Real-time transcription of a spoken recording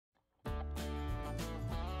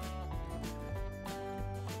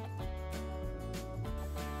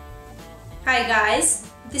Hi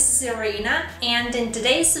guys, this is Irina, and in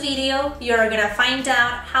today's video you're gonna find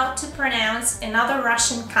out how to pronounce another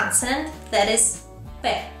Russian consonant, that is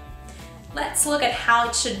P. Let's look at how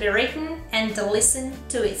it should be written and listen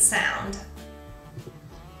to its sound.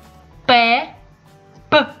 P,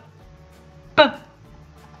 P, P.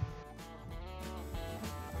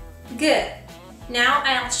 Good. Now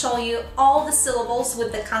I'll show you all the syllables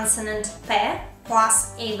with the consonant P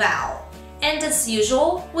plus a vowel. And as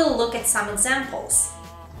usual, we'll look at some examples.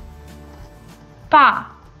 Па,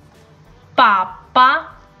 папа,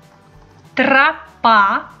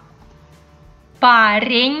 тропа,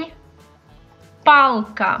 парень,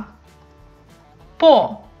 палка.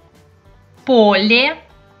 По, поле,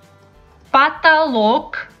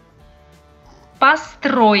 потолок,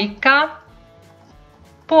 постройка,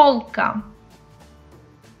 полка.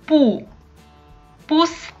 Пу,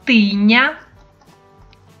 пустыня,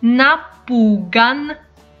 напуган,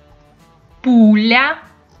 пуля,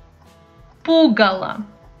 пугало.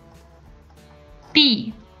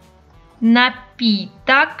 Пи,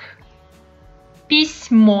 напиток,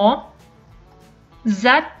 письмо,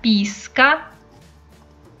 записка,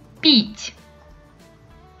 пить.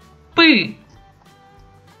 Пы,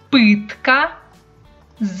 пытка,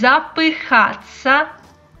 запыхаться,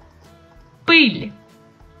 пыль.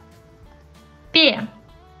 Пе,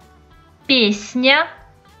 песня,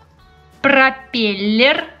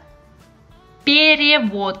 пропеллер,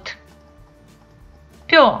 перевод.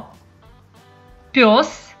 Пё,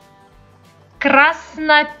 пёс,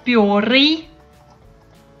 красноперый,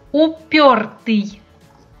 упертый.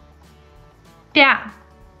 Пя,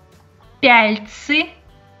 пяльцы,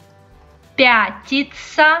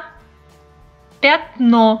 пятится,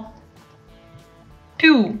 пятно.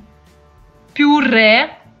 Пю,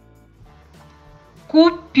 пюре,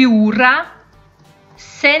 купюра,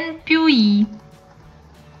 сен-пюи.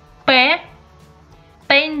 П,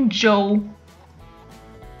 пенджоу.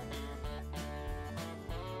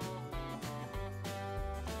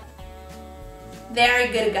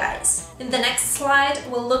 Very good, guys. In the next slide,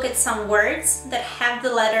 we'll look at some words that have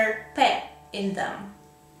the letter P in them.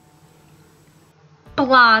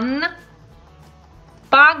 План,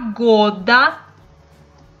 погода,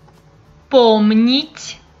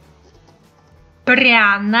 помнить,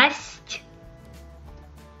 пряность,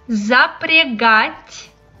 запрягать,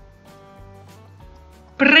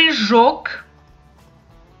 прыжок,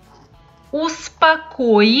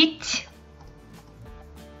 успокоить,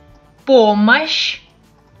 помощь,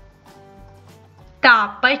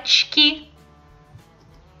 тапочки,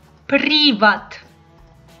 привод.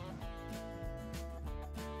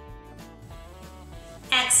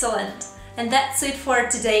 Excellent! And that's it for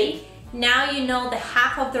today. Now you know the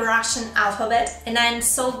half of the Russian alphabet, and I'm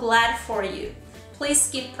so glad for you. Please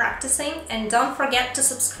keep practicing and don't forget to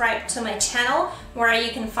subscribe to my channel, where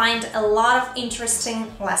you can find a lot of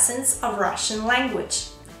interesting lessons of Russian language.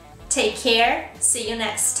 Take care, see you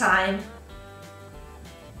next time!